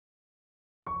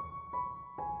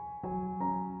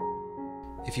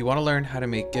If you want to learn how to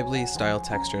make Ghibli-style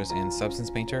textures in Substance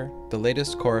Painter, the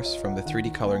latest course from the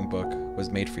 3D coloring book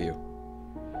was made for you.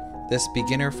 This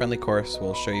beginner-friendly course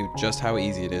will show you just how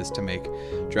easy it is to make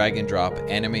drag-and-drop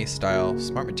anime-style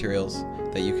smart materials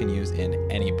that you can use in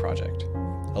any project.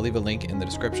 I'll leave a link in the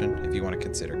description if you want to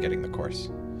consider getting the course.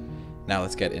 Now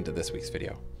let's get into this week's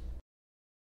video.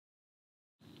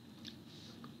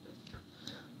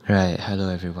 Right, hello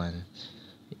everyone.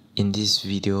 In this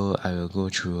video, I will go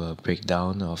through a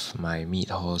breakdown of my Mead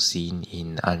Hall scene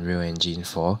in Unreal Engine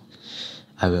 4.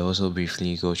 I will also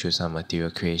briefly go through some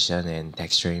material creation and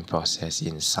texturing process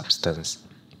in Substance.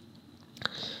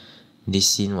 This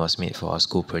scene was made for a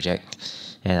school project,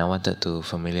 and I wanted to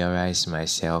familiarize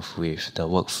myself with the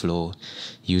workflow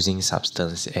using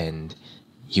Substance and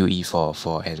UE4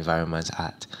 for environment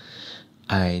art.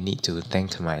 I need to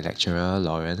thank my lecturer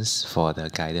Lawrence for the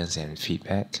guidance and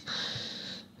feedback.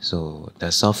 So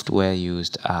the software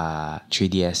used are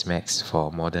 3ds Max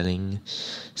for modeling,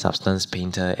 Substance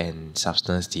Painter and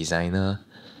Substance Designer,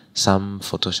 some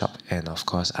Photoshop, and of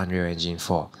course Unreal Engine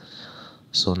 4.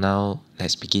 So now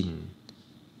let's begin.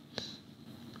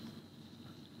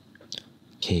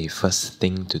 Okay, first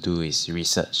thing to do is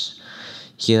research.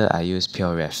 Here I use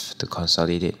PureRef to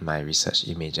consolidate my research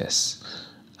images.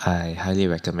 I highly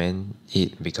recommend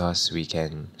it because we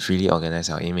can freely organize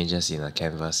our images in a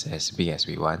canvas as big as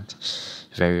we want.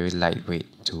 Very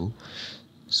lightweight too,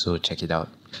 so check it out.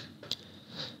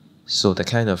 So the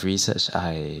kind of research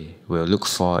I will look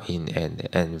for in an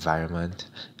environment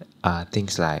are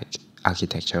things like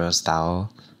architectural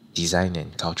style, design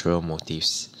and cultural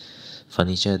motifs,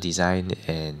 furniture design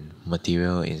and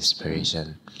material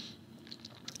inspiration.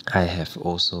 I have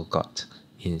also got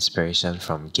inspiration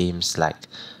from games like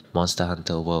Monster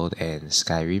Hunter World and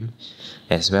Skyrim,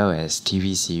 as well as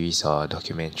TV series or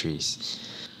documentaries.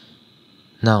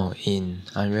 Now in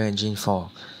Unreal Engine 4,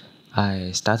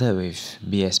 I started with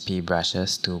BSP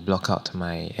brushes to block out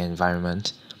my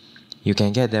environment. You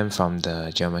can get them from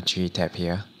the Geometry tab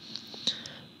here.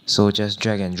 So just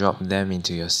drag and drop them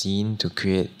into your scene to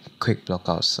create quick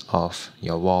blockouts of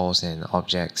your walls and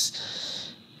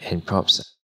objects and props.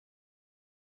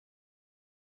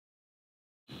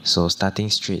 So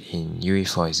starting straight in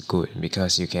UE4 is good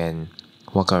because you can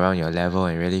walk around your level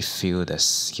and really feel the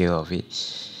scale of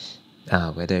it,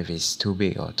 whether if it's too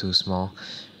big or too small.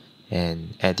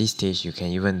 And at this stage you can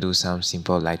even do some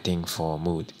simple lighting for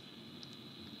mood.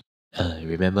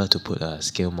 Remember to put a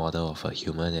scale model of a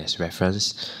human as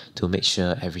reference to make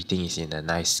sure everything is in a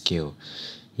nice scale.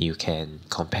 You can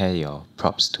compare your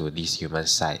props to this human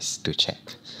size to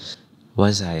check.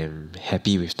 Once I am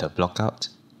happy with the blockout,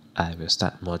 I will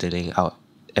start modeling out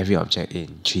every object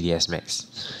in 3ds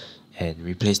Max and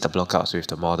replace the blockouts with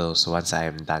the models once I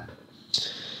am done.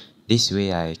 This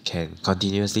way I can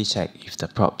continuously check if the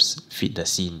props fit the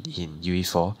scene in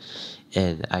UE4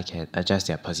 and I can adjust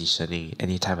their positioning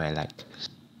anytime I like.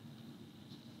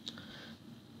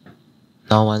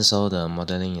 Now once all the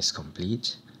modeling is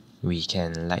complete, we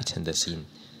can lighten the scene.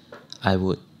 I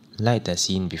would light the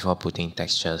scene before putting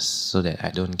textures so that I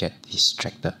don't get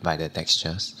distracted by the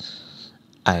textures.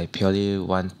 I purely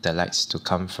want the lights to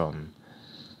come from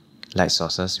light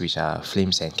sources, which are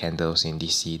flames and candles in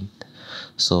this scene.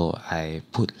 So I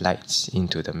put lights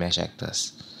into the mesh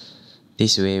actors.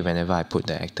 This way, whenever I put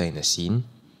the actor in the scene,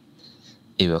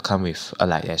 it will come with a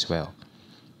light as well,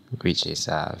 which is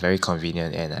very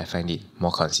convenient and I find it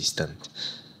more consistent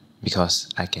because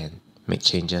I can make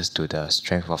changes to the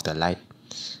strength of the light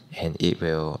and it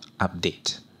will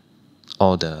update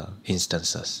all the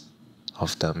instances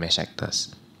of the mesh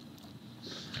actors.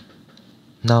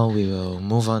 Now we will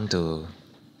move on to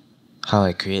how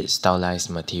I create stylized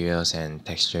materials and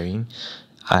texturing.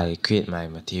 I create my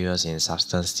materials in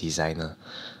Substance Designer.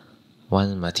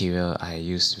 One material I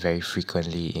use very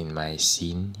frequently in my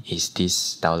scene is this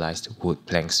stylized wood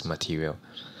planks material.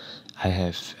 I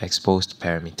have exposed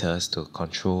parameters to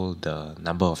control the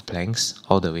number of planks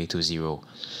all the way to 0.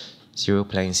 0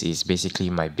 planks is basically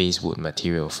my base wood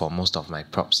material for most of my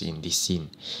props in this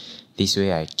scene. This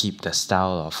way I keep the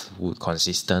style of wood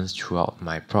consistent throughout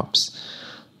my props.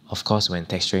 Of course, when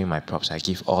texturing my props I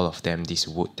give all of them this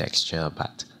wood texture,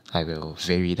 but I will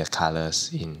vary the colors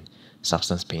in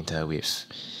Substance Painter with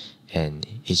an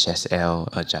HSL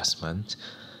adjustment.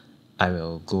 I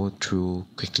will go through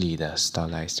quickly the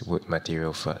stylized wood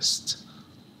material first.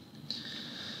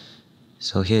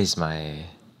 So here is my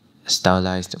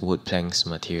stylized wood planks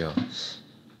material.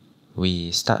 We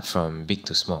start from big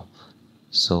to small.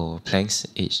 So planks,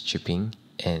 edge chipping,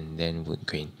 and then wood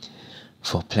grain.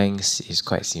 For planks, it's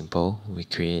quite simple. We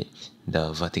create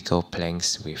the vertical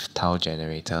planks with tile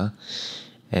generator,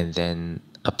 and then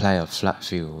apply a flood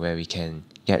fill where we can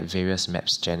get various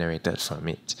maps generated from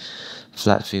it.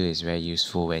 Flood fill is very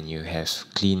useful when you have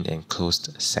clean and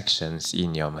closed sections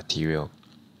in your material.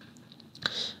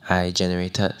 I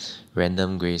generated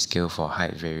random grayscale for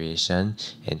height variation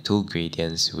and 2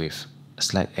 gradients with a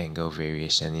slight angle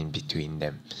variation in between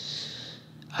them.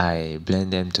 I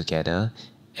blend them together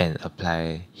and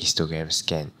apply histogram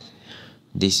scan.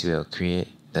 This will create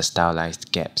the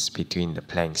stylized gaps between the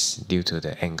planks due to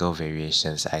the angle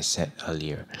variations I set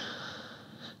earlier.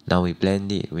 Now we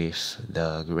blend it with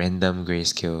the random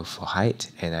grayscale for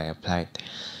height, and I applied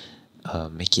a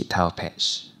make it tile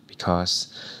patch because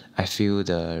I feel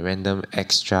the random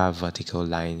extra vertical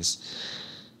lines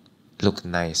look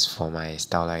nice for my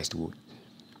stylized wood.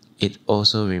 It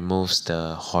also removes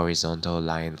the horizontal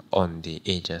line on the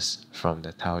edges from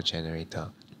the tile generator.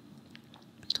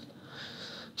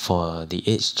 For the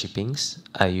edge chippings,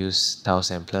 I use tile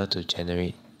sampler to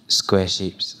generate square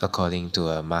shapes according to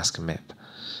a mask map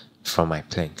from my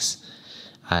planks.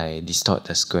 I distort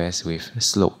the squares with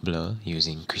slope blur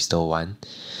using crystal 1.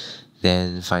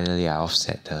 Then finally I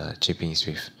offset the chippings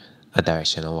with a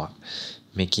directional warp,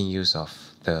 making use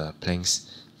of the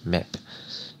planks map.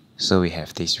 So we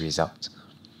have this result,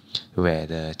 where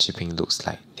the chipping looks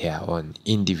like they are on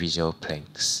individual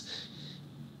planks.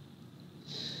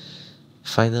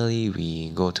 Finally, we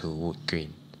go to wood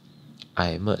grain.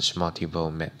 I merge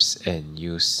multiple maps and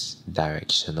use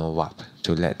directional warp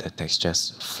to let the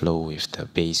textures flow with the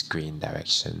base grain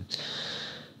direction.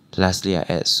 Lastly, I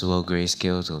add swirl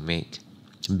grayscale to make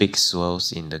big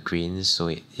swirls in the grain so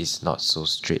it is not so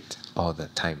straight all the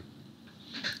time.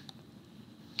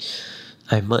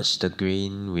 I merge the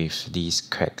grain with these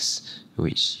cracks,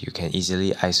 which you can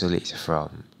easily isolate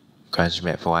from Grunge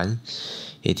Map 1.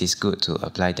 It is good to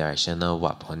apply directional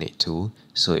warp on it too,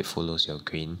 so it follows your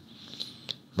grain.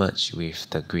 Merge with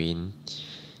the grain,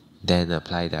 then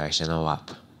apply directional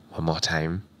warp one more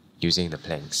time using the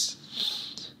planks.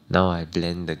 Now I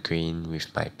blend the grain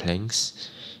with my planks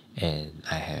and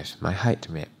I have my height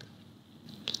map.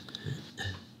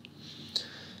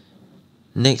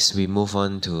 Next, we move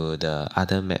on to the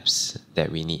other maps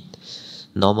that we need.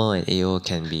 Normal and AO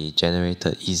can be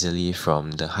generated easily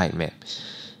from the height map.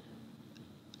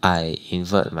 I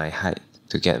invert my height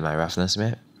to get my roughness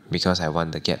map because I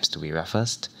want the gaps to be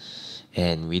roughest.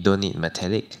 And we don't need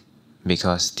metallic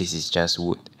because this is just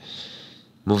wood.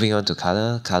 Moving on to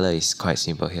color. Color is quite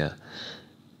simple here.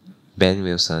 Ben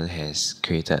Wilson has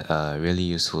created a really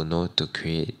useful node to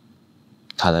create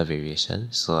color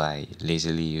variation, so I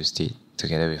lazily used it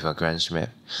together with a grunge map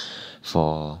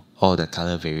for all the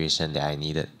color variation that I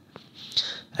needed.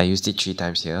 I used it 3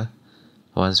 times here,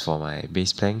 once for my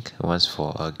base plank, once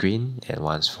for a green, and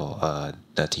once for a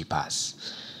dirty pass.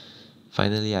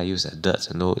 Finally, I use a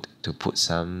dirt node to put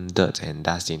some dirt and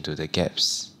dust into the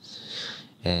gaps,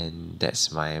 and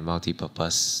that's my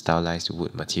multi-purpose stylized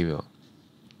wood material.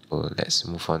 So let's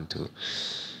move on to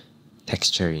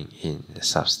texturing in the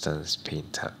Substance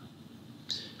Painter.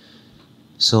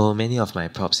 So many of my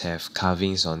props have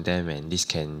carvings on them, and this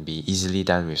can be easily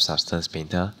done with Substance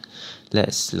Painter.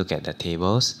 Let's look at the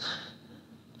tables.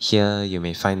 Here you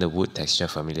may find the wood texture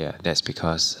familiar. That's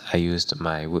because I used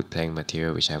my wood plank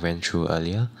material which I went through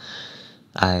earlier.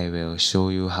 I will show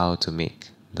you how to make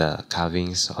the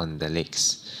carvings on the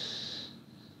legs.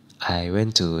 I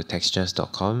went to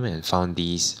textures.com and found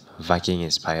these Viking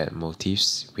inspired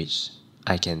motifs which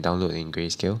I can download in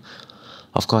grayscale.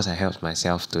 Of course, I helped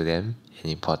myself to them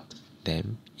and import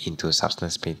them into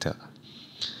Substance Painter.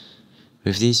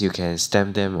 With this, you can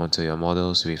stamp them onto your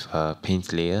models with a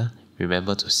paint layer.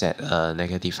 Remember to set a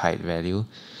negative height value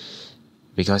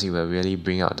because it will really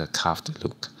bring out the carved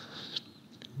look.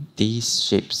 These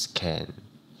shapes can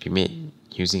be made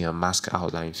using a mask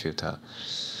outline filter.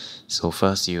 So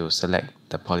first you select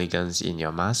the polygons in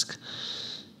your mask,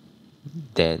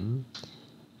 then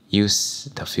use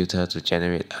the filter to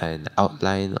generate an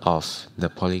outline of the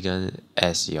polygon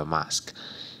as your mask.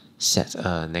 Set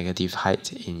a negative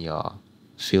height in your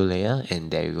fill layer and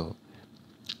there you go.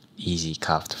 Easy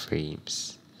carved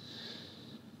frames.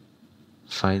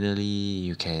 Finally,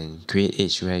 you can create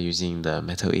edge wear using the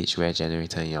metal edge wear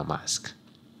generator in your mask.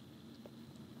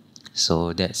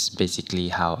 So that's basically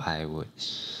how I would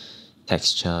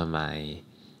texture my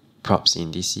props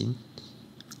in this scene.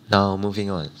 Now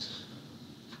moving on.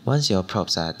 Once your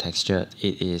props are textured,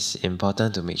 it is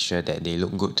important to make sure that they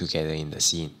look good together in the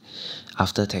scene.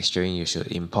 After texturing, you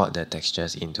should import the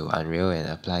textures into Unreal and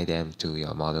apply them to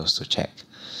your models to check.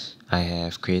 I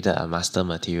have created a master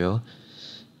material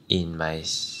in my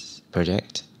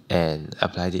project and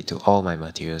applied it to all my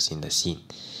materials in the scene.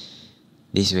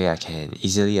 This way I can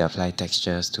easily apply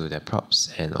textures to the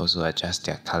props and also adjust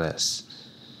their colors.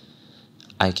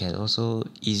 I can also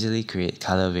easily create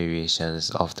color variations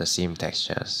of the same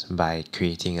textures by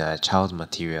creating a child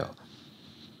material.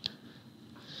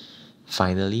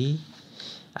 Finally,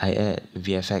 I add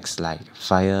VFX like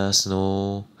fire,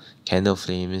 snow, candle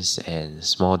flames, and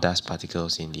small dust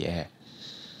particles in the air.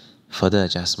 Further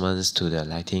adjustments to the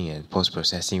lighting and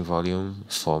post-processing volume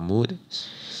for mood,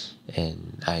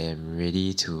 and I am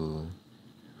ready to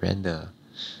render.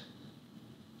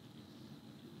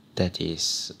 That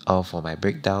is all for my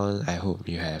breakdown. I hope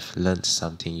you have learned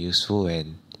something useful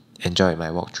and enjoyed my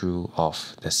walkthrough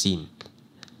of the scene.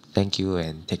 Thank you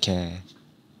and take care.